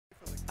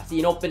See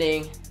an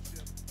opening.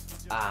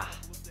 Ah.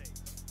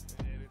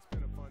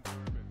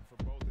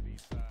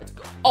 Let's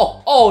go.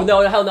 Oh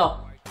no, hell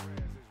no.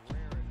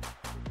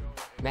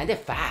 Man, they're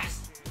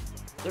fast.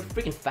 They're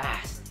freaking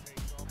fast.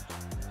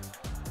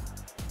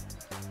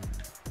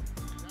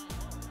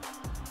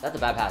 That's a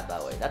bad pass, by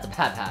the way. That's a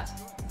bad pass.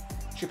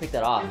 Should pick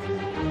that off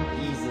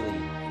easily.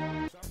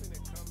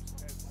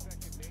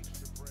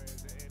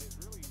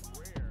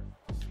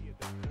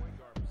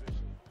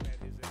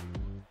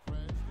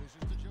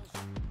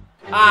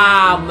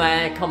 Ah,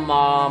 man, come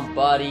on,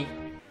 buddy.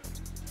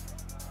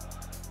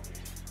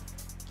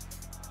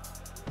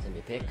 Send me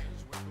a pick.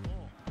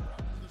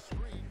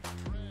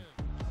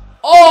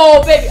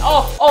 Oh, baby.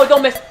 Oh,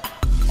 don't miss.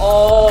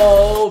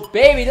 Oh,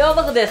 baby. Look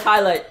at this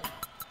highlight.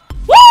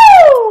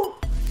 Woo!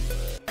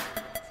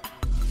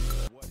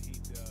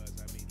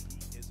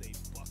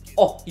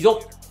 Oh, he's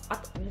open.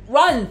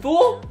 Run,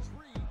 fool.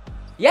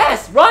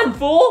 Yes, run,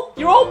 fool.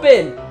 You're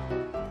open.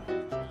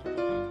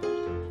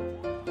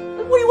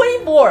 What are you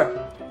waiting for?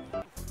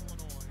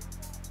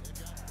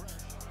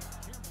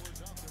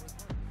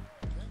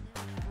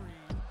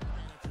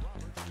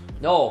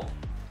 No.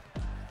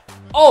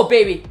 Oh,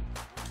 baby.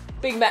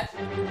 Big man.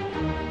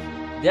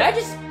 Did I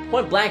just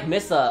point blank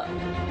miss a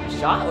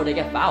shot or did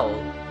I get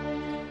fouled?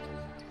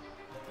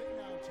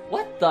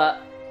 What the?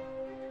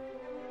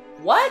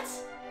 What?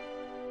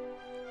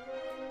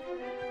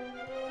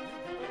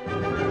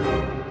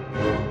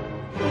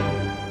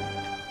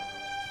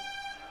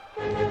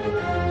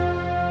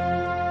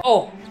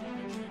 Oh.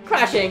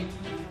 Crashing.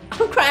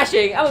 I'm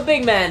crashing. I'm a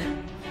big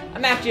man.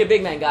 I'm actually a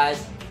big man,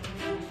 guys.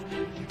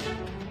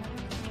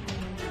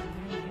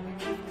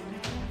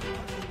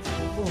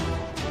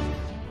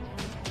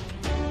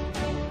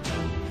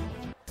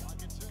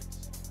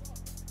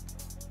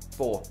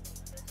 Four,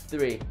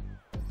 3,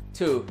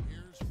 2.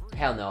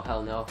 Hell no,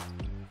 hell no.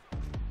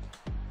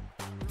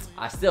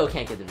 I still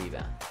can't get the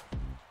rebound.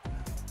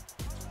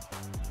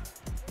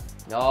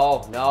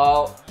 No,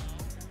 no.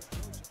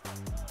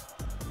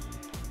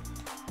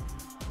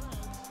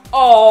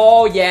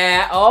 Oh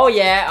yeah, oh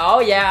yeah,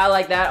 oh yeah, I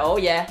like that, oh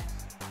yeah.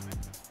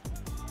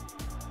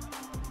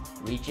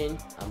 Reaching,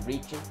 I'm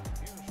reaching.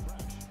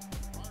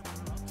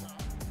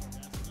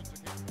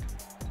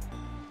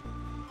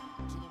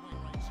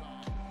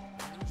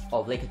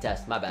 Oh, late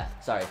contest, my bad,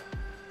 sorry.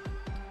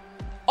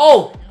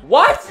 Oh,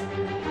 what?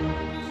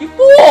 You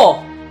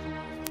fool!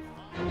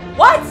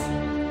 What?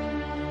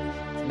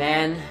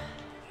 Man,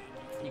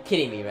 you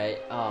kidding me,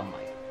 right? Oh my.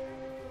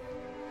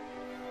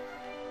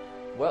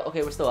 Well,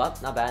 okay, we're still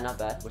up. Not bad, not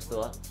bad. We're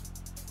still up.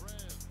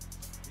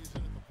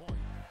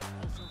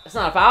 That's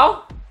not a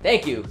foul?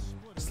 Thank you.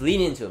 Just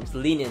lean into him. Just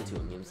lean into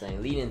him. You know what I'm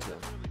saying? Lean into him.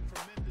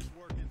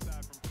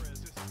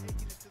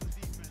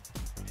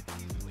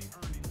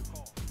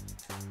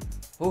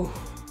 Ooh.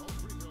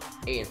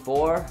 8 and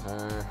 4.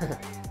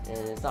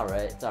 It's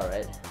alright. It's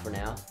alright for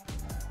now.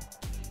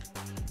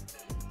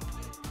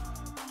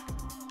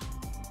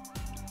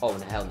 Oh,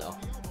 no, hell no.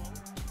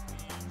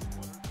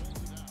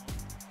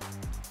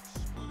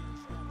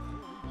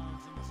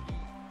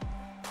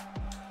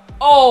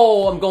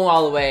 Oh, I'm going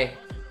all the way.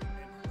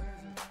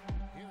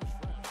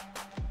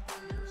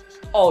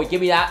 Oh,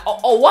 give me that.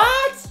 Oh,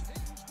 what?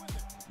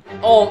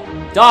 Oh,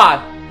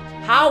 dog.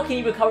 How can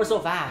you recover so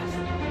fast?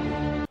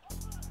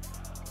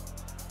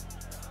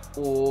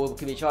 Oh,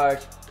 can be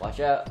charged. Watch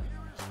out.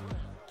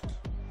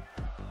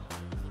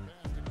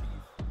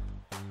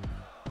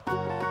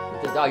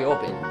 Dog, you're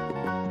open.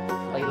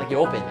 Like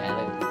you're open,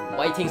 man. Like, why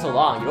are you taking so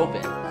long? You're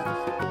open.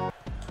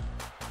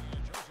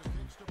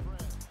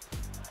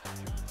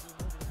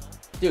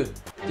 Dude.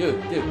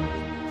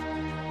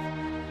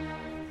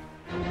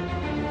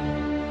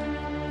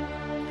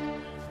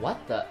 What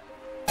the?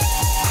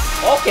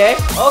 Okay,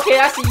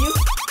 I see you.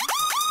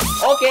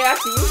 Okay, I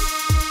see you.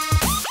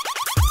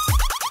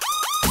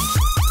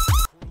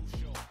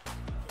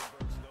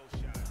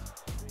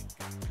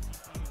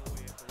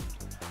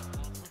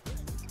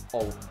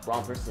 Oh,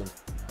 wrong person.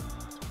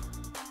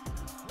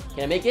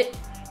 Can I make it?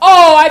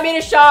 Oh, I made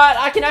a shot!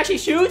 I can actually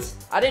shoot?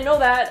 I didn't know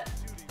that.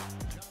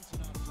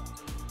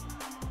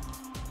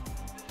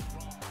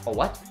 Oh,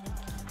 what?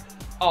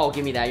 Oh,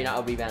 give me that. You're not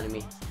out-rebounding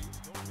me.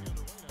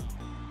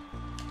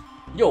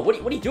 Yo, what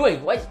are you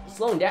doing? Why are you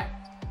slowing down?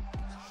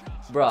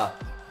 Bruh,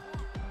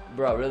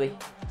 really?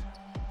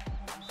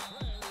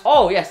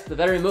 Oh, yes, the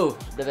veteran move.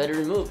 The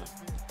veteran move.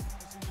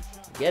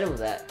 Get him with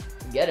that.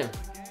 Get him.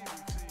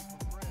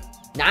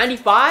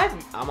 95?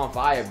 I'm on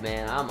fire,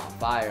 man. I'm on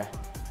fire.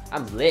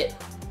 I'm lit.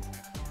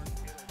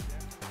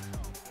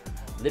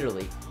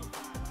 Literally.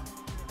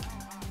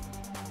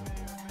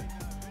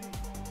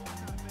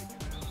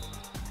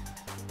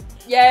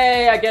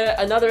 Yay, I get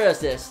another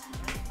assist.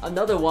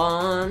 Another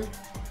one.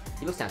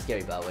 He looks kind of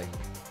scary, by the way.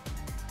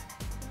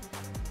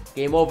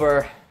 Game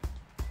over.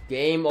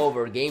 Game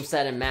over. Game,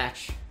 set, and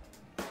match.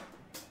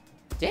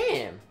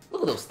 Damn.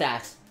 Look at those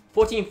stats.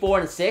 14, 4,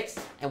 and 6.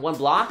 And 1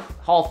 block.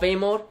 Hall of Fame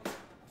mode.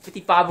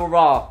 55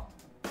 overall.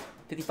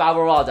 55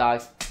 overall,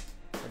 dogs.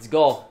 Let's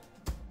go.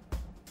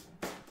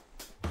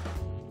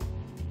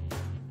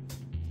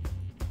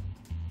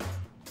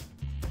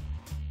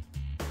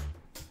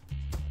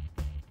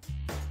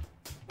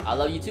 I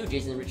love you too,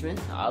 Jason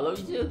Richmond. I love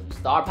you too.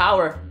 Star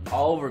power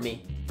all over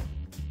me.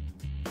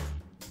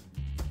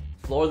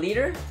 Floor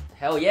leader?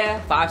 Hell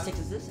yeah. 5, 6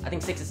 assists. I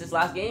think 6 assists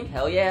last game.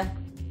 Hell yeah.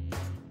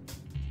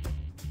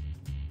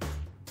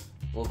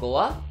 We'll go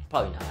up?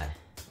 Probably not.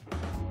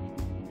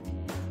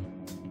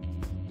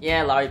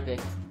 Yeah, Larry pick.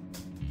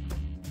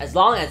 As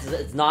long as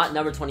it's not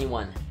number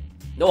 21.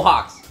 No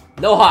Hawks.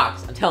 No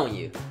Hawks. I'm telling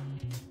you.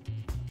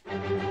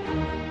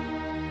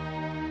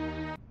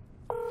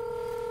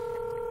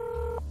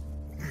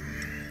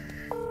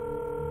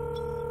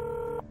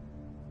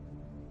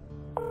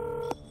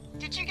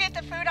 Did you get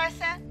the food I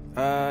sent?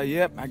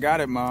 Yep, I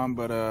got it, Mom,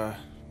 but,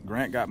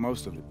 Grant got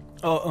most of it.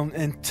 Oh,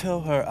 and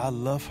tell her I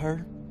love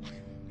her.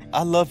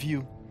 I love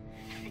you.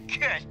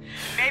 Good.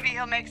 Maybe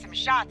he'll make some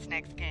shots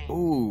next game.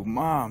 Ooh,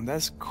 Mom,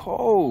 that's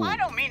cold. I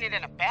don't mean it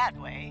in a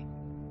bad way.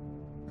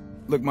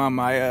 Look, Mom,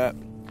 I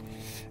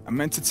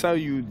meant to tell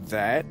you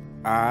that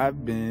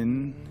I've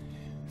been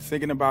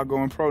thinking about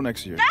going pro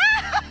next year.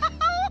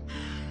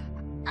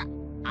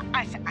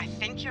 I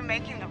think you're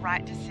making the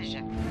right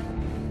decision.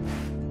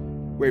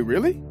 Wait,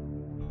 really?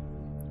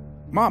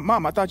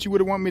 Mom, I thought you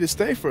would have wanted me to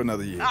stay for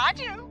another year. I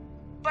do,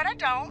 but I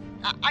don't.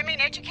 I mean,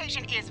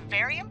 education is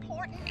very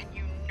important, and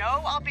you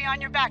know I'll be on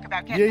your back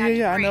about getting that degree.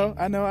 Yeah,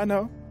 I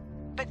know.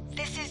 But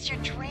this is your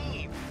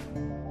dream.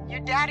 Your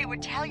daddy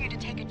would tell you to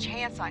take a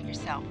chance on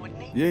yourself,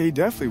 wouldn't he? Yeah, he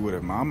definitely would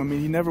have, Mom. I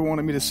mean, he never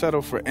wanted me to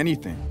settle for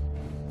anything.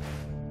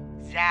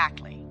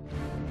 Exactly.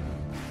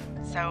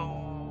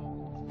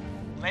 So,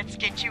 let's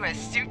get you a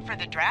suit for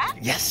the draft?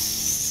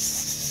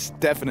 Yes!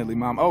 Definitely,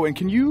 Mom. Oh, and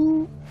can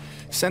you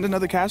send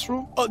another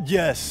casserole? Oh,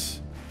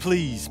 yes.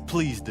 Please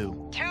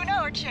do. Tuna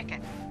or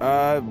chicken?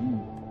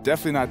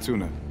 Definitely not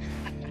tuna.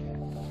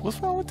 What's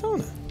wrong with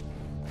tuna?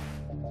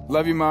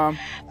 Love you, Mom.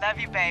 Love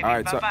you, baby. All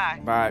right,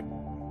 Bye-bye. Bye.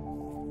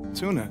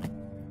 Tuna.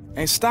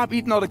 And stop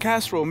eating all the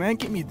casserole, man.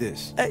 Give me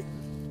this. Hey,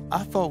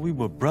 I thought we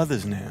were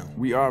brothers now.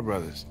 We are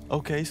brothers.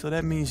 Okay, so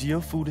that means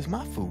your food is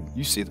my food.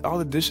 You see all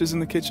the dishes in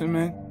the kitchen,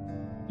 man?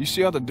 You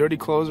see all the dirty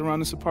clothes around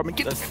this apartment?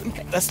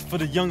 That's for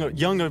the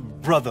younger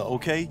brother,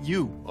 okay?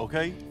 You,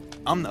 okay?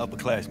 I'm the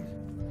upperclassman.